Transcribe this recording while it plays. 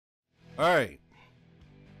All right.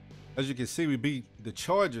 As you can see, we beat the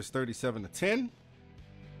Chargers 37-10.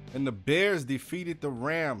 And the Bears defeated the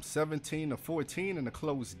Rams 17-14 in a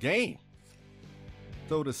close game.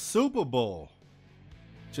 So the Super Bowl,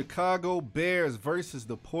 Chicago Bears versus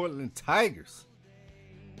the Portland Tigers.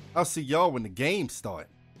 I'll see y'all when the game starts.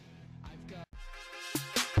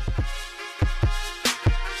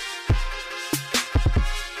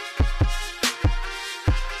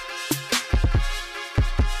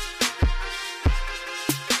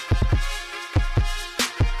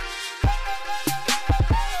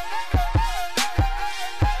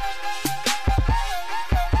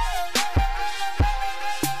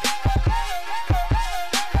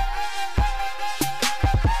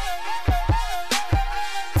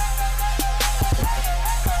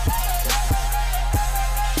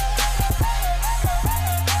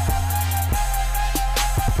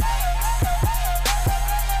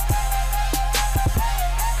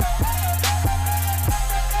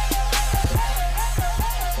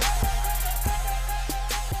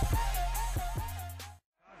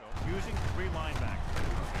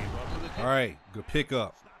 All right, good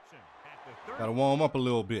pickup. Gotta warm up a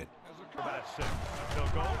little bit.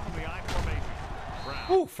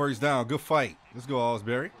 Ooh, first down, good fight. Let's go,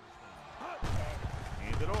 Osbury.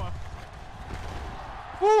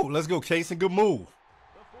 Ooh, let's go, Casey. Good move.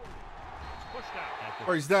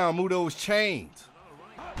 First down, move those chains.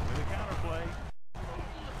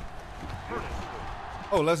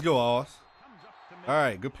 Oh, let's go, Oz. All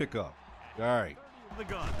right, good pickup. All right. The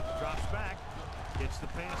gun drops back, gets the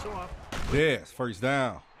pass off. Yes, first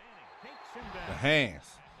down. The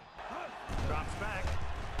hands. Drops back,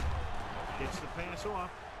 gets the pass off.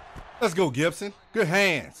 Let's go, Gibson. Good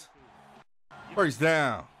hands. First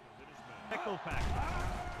down. Fakes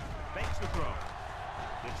the throw.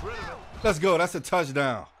 Gets rid of it. Let's go. That's a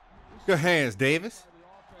touchdown. Good hands, Davis.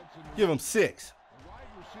 Give him 6. The wide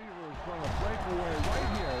receiver is going to break away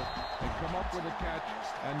right here and come up with a catch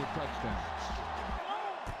and the touchdown.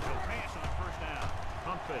 The pass on first down.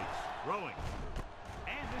 Pump fakes. Rowing.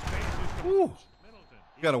 And this pass is Woo.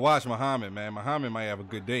 You got to watch Muhammad, man. Muhammad might have a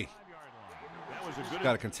good day. That was a good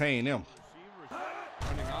Got to contain him.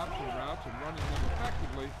 Running option routes and running them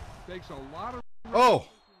effectively takes a lot of Oh,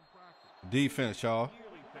 defense, y'all.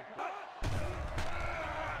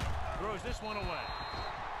 throws this one away.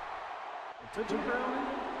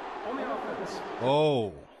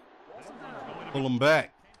 Oh, pull him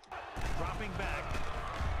back. Dropping back.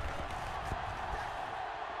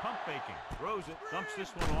 Pump faking. Throws it. Dumps this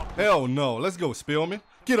one off. Hell no. Let's go, Spielman.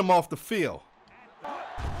 Get him off the field.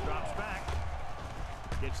 Drops back.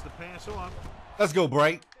 Gets the pass off. Let's go,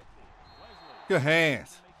 Bright. Good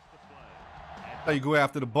hands. How you go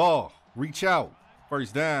after the ball. Reach out.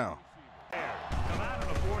 First down. Come out in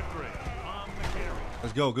a 4-3 on the carry.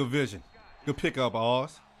 Let's go. Good vision. Good pickup,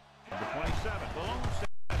 Oz. Number 27.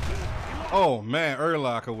 Oh, man.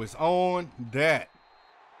 Urlacher was on that.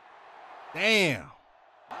 Damn.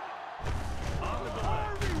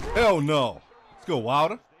 Hell no. Let's go,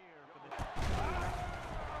 Wilder.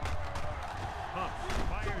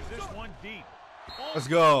 Fires this one deep. Let's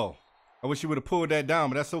go. I wish you would have pulled that down,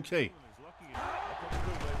 but that's okay.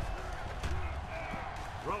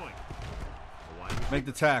 Throwing. Make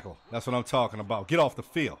the tackle. That's what I'm talking about. Get off the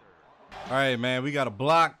field. All right, man. We got a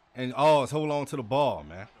block, and Oz, hold on to the ball,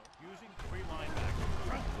 man. Using 3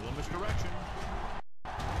 linebackers. Little misdirection.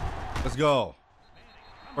 Let's go.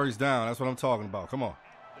 First down. That's what I'm talking about. Come on.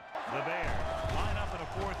 The Bears line up in a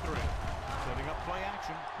 4-3. Setting up play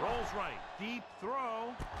action. Rolls right. Deep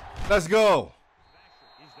throw. Let's go.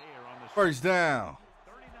 Is there on the First down.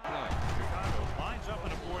 39. Chicago lines up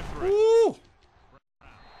in a 4-3. Woo!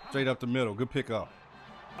 Straight up the middle. Good pickup.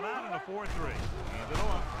 Come out in a 4-3. Hand it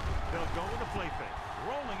off. They'll go with a play fake.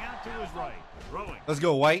 Rolling out to his right. Throwing. Let's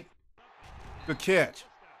go, White. Good catch.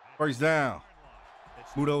 First down.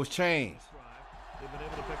 Move those chains. They've been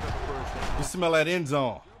able to pick up a first down. You smell that end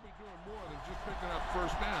zone. They'll be doing more than just picking up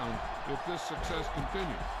first down if this success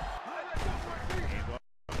continues. Hand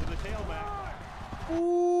off to the tailback.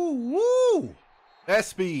 Ooh, woo! That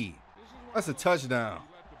speed. That's a touchdown.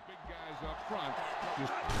 Let the big guys up front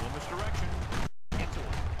just Little misdirection. Into it.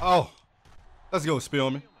 Oh, let's go,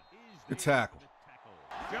 Spielman. Good tackle.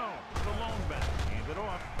 Jones, the lone back. Hand it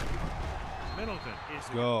off. Middleton is Let's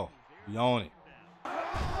go. We on it.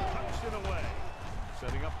 tucks it away.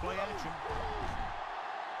 Setting up play action.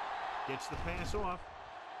 Gets the pass off.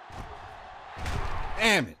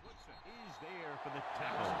 Damn it. Is there for the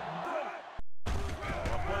tackle.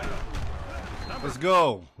 Let's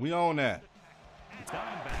go. We on that.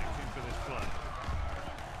 Diamondbacks in for this play.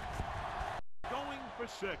 Going for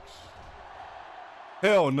 6.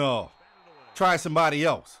 Hell no. Try somebody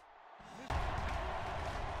else.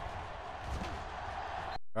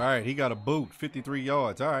 All right, he got a boot, 53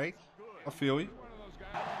 yards. All right, I feel you.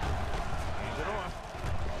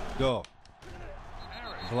 Go.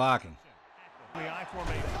 Blocking.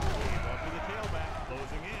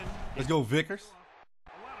 Let's go, Vickers.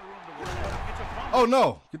 Oh,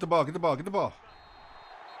 no. Get the ball, get the ball, get the ball.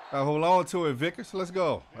 Gotta hold on to it, Vickers. Let's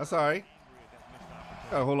go. That's all right.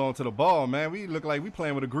 Gotta hold on to the ball, man. We look like we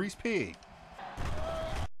playing with a grease pig.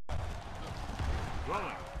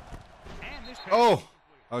 Oh,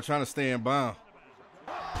 I was trying to stay in bound.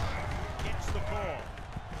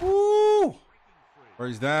 Woo!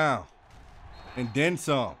 First down. And then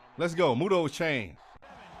some. Let's go. Move those chains.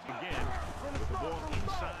 Again, with the ball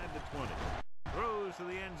inside the 20. Throws to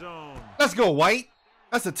the end zone. Let's go, White.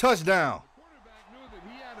 That's a touchdown.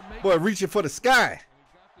 Boy, reaching for the sky.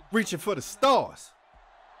 Reaching for the stars.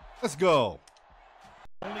 Let's go.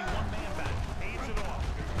 Only one man back. Hands it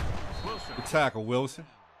off. Wilson. Good tackle, Wilson.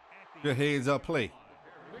 Good heads up play.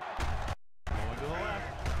 Going to the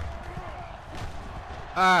left.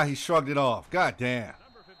 Ah, he shrugged it off. God damn.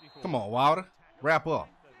 Come on, Wilder. Wrap up.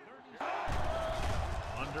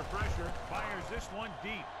 Under pressure. Fires this one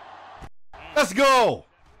deep. Let's go.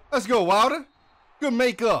 Let's go, Wilder. Good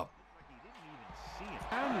makeup.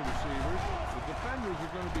 And the receivers, the defenders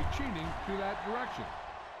are going to be cheating to that direction.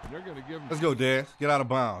 They're going to give them. Let's go, Dez. Get out of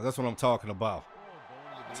bounds. That's what I'm talking about.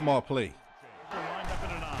 Small play. Lined up in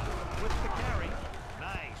an eye. With the carry.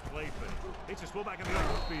 Nice play finish. It's a fullback in the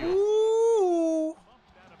open field. Ooh.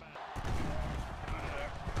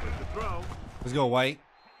 With the throw. Let's go, White.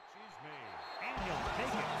 And he'll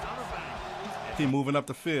take it out of bounds. Keep moving up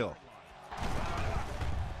the field.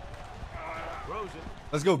 Throws it.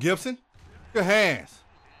 Let's go, Gibson. Good hands.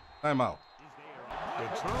 Time out.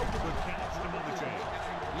 Good throw. Good catch to move the chains.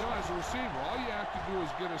 You know, as a receiver, all you have to do is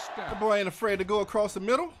get a step. That boy ain't afraid to go across the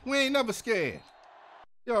middle. We ain't never scared.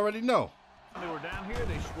 You already know. They were down here.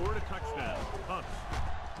 They scored a touchdown. Hunts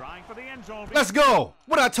trying for the end zone. Let's go.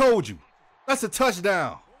 What I told you. That's a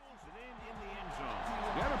touchdown. In the end zone.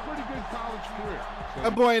 He had a pretty good college career. So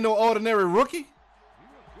That boy ain't no ordinary rookie.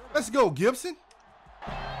 Let's go, Gibson.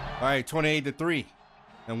 All right, 28-3.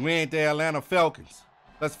 And we ain't the Atlanta Falcons.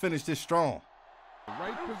 Let's finish this strong. the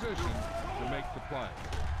right position to make the play.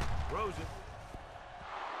 Throws it.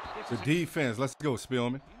 The defense. Let's go,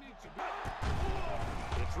 Spielman.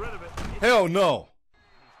 Gets rid of it. Hell no.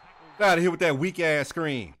 Get out of here with that weak-ass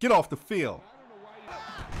screen. Get off the field.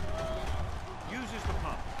 Uses the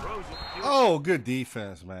pump. Throws it. Oh, good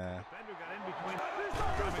defense, man. Defender got in between.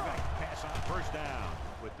 Coming back. Pass on first down.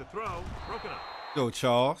 With the throw. Broken up. Go,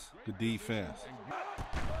 Charles. Good defense.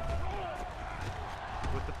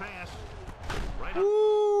 With the pass. Right up.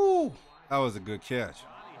 Ooh. That was a good catch.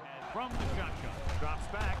 From the shotgun. Drops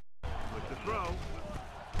back. With the throw.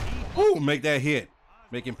 Ooh, make that hit.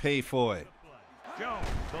 Make him pay for it. Jones,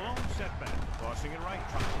 the lone setback. Tossing it right.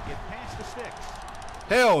 Trying to get past the sticks.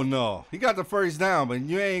 Hell no. He got the first down, but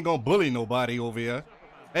you ain't going to bully nobody over here.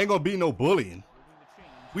 Ain't going to be no bullying.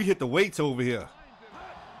 We hit the weights over here.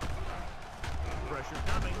 Pressure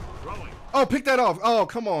coming. Throwing. Oh, pick that off. Oh,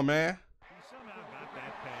 come on, man. He somehow got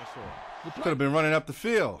that pass off. Could have been running up the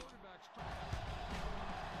field.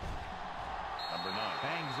 Number 9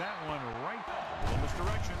 bangs that one right in this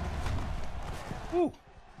direction. Woo.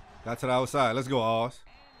 Got to the outside. Let's go, Oz.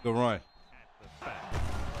 Good run. At the back.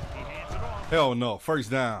 He hands it off. Hell no.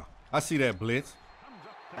 First down. I see that blitz. Comes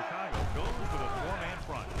up. Chicago goes with a 4-man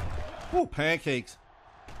front. Woo, pancakes.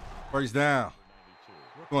 First down.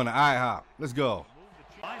 Going to IHOP. Let's go.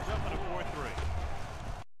 Lines up in a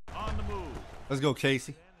 4-3. On the move. Let's go,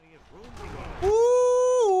 Casey.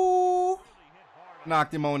 Ooh.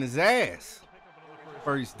 Knocked him on his ass.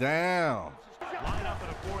 First down. Line up in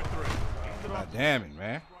a 4-3. God damn it,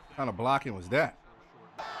 man. What kind of blocking was that?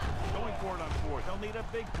 Going for it on 4th. They'll need a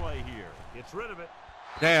big play here. Gets rid of it.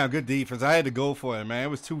 Damn, good defense. I had to go for it, man. It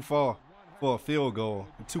was too far for a field goal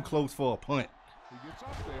and too close for a punt. He gets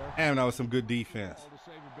up there. Damn, that was some good defense. To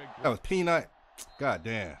save a big That was Peanut. God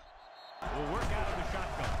damn. Will work out of the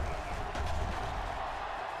shotgun.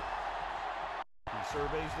 He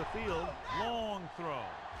surveys the field. Long throw.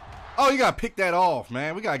 Oh, you got to pick that off,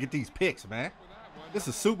 man. We got to get these picks, man. This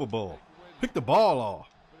is Super Bowl. Pick the ball off.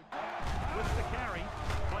 With the carry.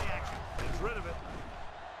 Play action. Gets rid of it.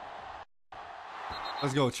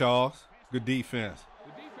 Let's go, Charles. Good defense.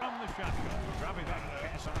 From the shotgun. Dropping back to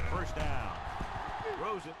pass on first down.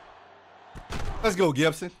 Throws it. Let's go,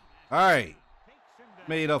 Gibson. All right.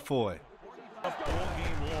 Made up for it. Up all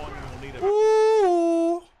game long and will need a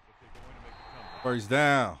Ooh. First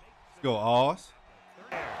down. Let's go, Oz.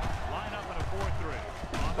 line up in a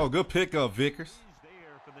 4-3. Oh, good pickup, Vickers.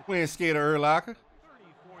 We ain't scared of Urlacher.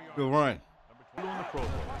 Good run. On the Pro Bowl.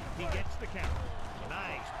 He gets the count.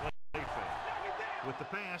 Nice play fake. With the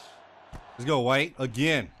pass. Let's go, White.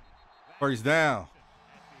 Again. First down.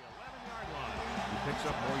 At the 11-yard line. He picks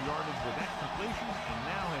up more yardage with that completion and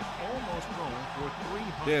now has almost thrown for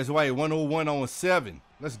 300. There's White, 101 on 7.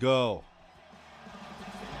 Let's go.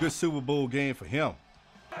 Good Super Bowl game for him.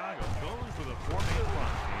 Chicago goes with a 4-man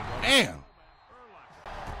front. Damn.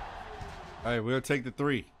 All right, we'll take the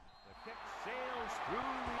 3. The kick sails through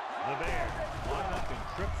the Bears. Line up and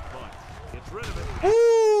trips bunch. Gets rid of it.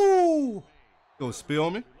 Ooh. Go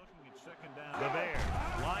Spillman. Looking at second down. The Bears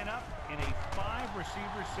line up in a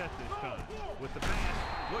 5-receiver set this time. With the pass,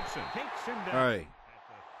 Woodson takes him down. All right.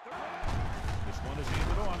 This one is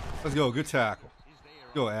handed off. Let's go. Good tackle.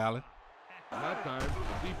 Go, Allen. That time,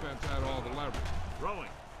 the defense had all the leverage. Throwing.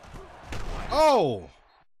 Oh.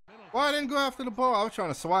 Why I didn't go after the ball? I was trying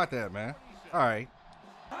to swat that, man. All right.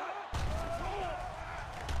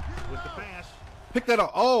 With the pass. Pick that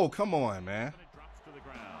up. Oh, come on, man. It drops to the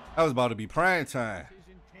ground. That was about to be prime time.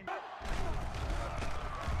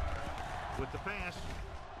 With the pass.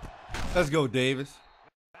 Let's go, Davis.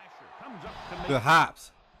 Basher comes up to make Good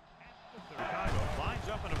hops. Chicago lines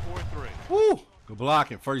up in a 4-3. Woo. Good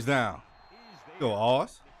blocking. First down. Go,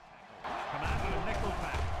 Oz. Come out with a nickel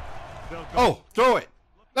pack. They'll go. Oh, throw it.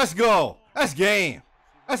 Let's go. That's game.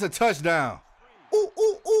 That's a touchdown. Ooh,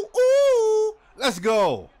 ooh, ooh, ooh. Let's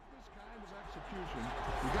go. This kind of execution,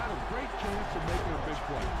 you got a great chance of making a big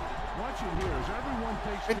play. Watch it here as everyone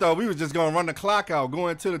takes. They thought we was just going to run the clock out,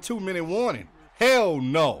 going to the 2-minute warning. Hell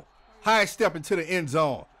no. High step into the end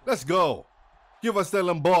zone. Let's go. Give us that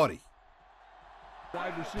Lombardi.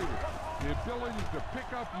 Wide receiver, the ability to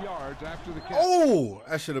pick up yards after the catch. Oh,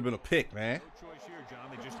 that should have been a pick, man. No choice here, John.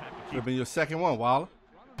 They just have to Should keep have been your second one, Waller.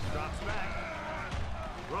 drops back.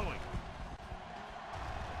 Throwing.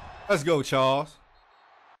 Let's go, Charles.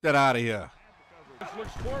 Get out of here. This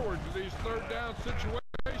looks forward to these third down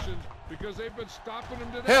situations because they've been stopping them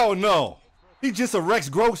today. Hell no. He's just a Rex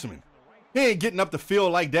Grossman. He ain't getting up the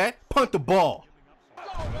field like that. Punt the ball.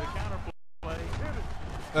 Another counter play.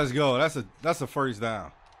 Let's go. That's a first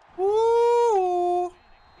down. Woo!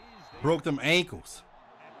 Broke them ankles.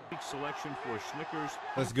 Big selection for Snickers.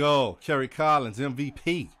 Let's go. Kerry Collins,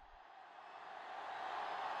 MVP.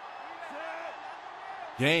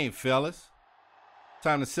 Game, fellas.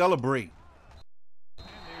 Time to celebrate. And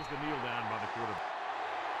there's the kneel down by the quarterback.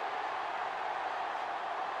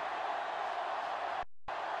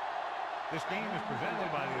 This game is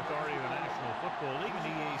presented by the authority of the National Football League and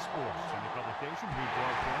EA Sports. Any publication,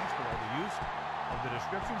 rebroadcast, or the use of the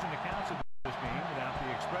descriptions and accounts of this game without the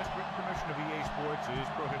express written permission of EA Sports is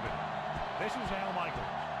prohibited. This is Al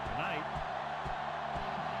Michaels. Tonight.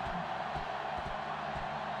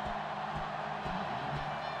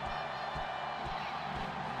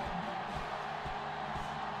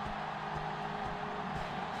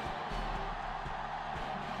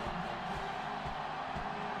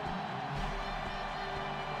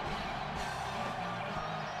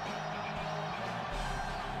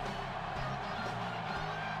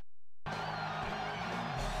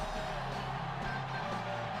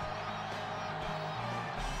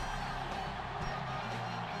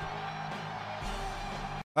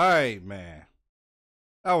 All right, man.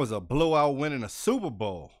 That was a blowout win in a Super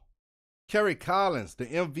Bowl. Kerry Collins, the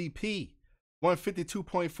MVP.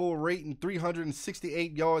 152.4 rating,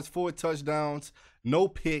 368 yards, 4 touchdowns, no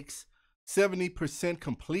picks, 70%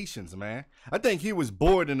 completions, man. I think he was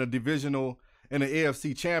bored in the divisional and the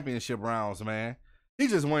AFC championship rounds, man. He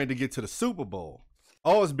just wanted to get to the Super Bowl.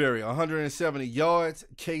 Alsbury, 170 yards,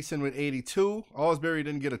 Kaysen with 82. Alsbury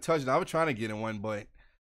didn't get a touchdown. I was trying to get in one, but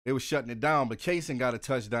they were shutting it down. But Kaysen got a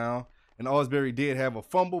touchdown, and Alsbury did have a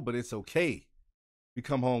fumble, but it's okay. We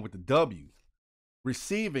come home with the W.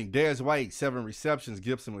 Receiving, Dez White, 7 receptions,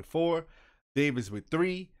 Gibson with 4, Davis with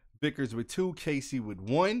 3, Vickers with 2, Casey with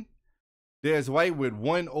 1, Dez White with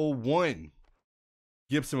 101,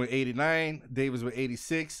 Gibson with 89, Davis with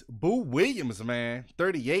 86, Boo Williams, man,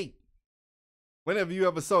 38. Whenever you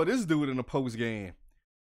ever saw this dude in the post game.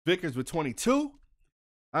 Vickers with 22,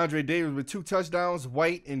 Andre Davis with 2 touchdowns,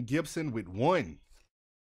 White and Gibson with 1.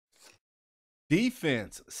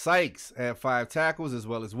 Defense, Sykes had 5 tackles as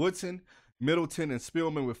well as Woodson. Middleton and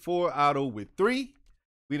Spillman with 4, Otto with 3.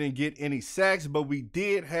 We didn't get any sacks, but we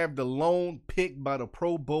did have the lone pick by the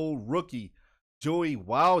Pro Bowl rookie, Joey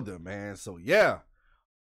Wilder, man. So, yeah,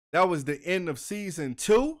 that was the end of season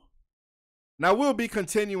 2. Now, we'll be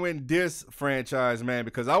continuing this franchise, man,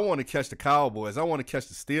 because I want to catch the Cowboys. I want to catch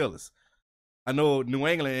the Steelers. I know New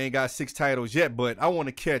England ain't got 6 titles yet, but I want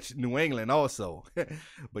to catch New England also.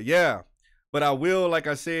 But yeah, but I will, like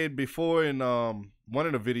I said before in one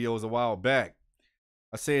of the videos a while back,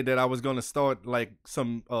 I said that I was going to start like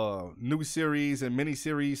some new series and mini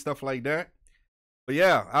series, stuff like that. But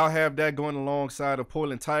yeah, I'll have that going alongside of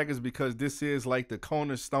Portland Tigers because this is like the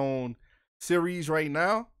cornerstone series right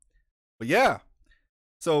now. But yeah,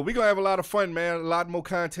 so we're going to have a lot of fun, man. A lot more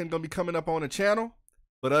content going to be coming up on the channel.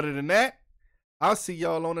 But other than that, I'll see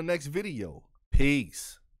y'all on the next video.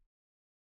 Peace.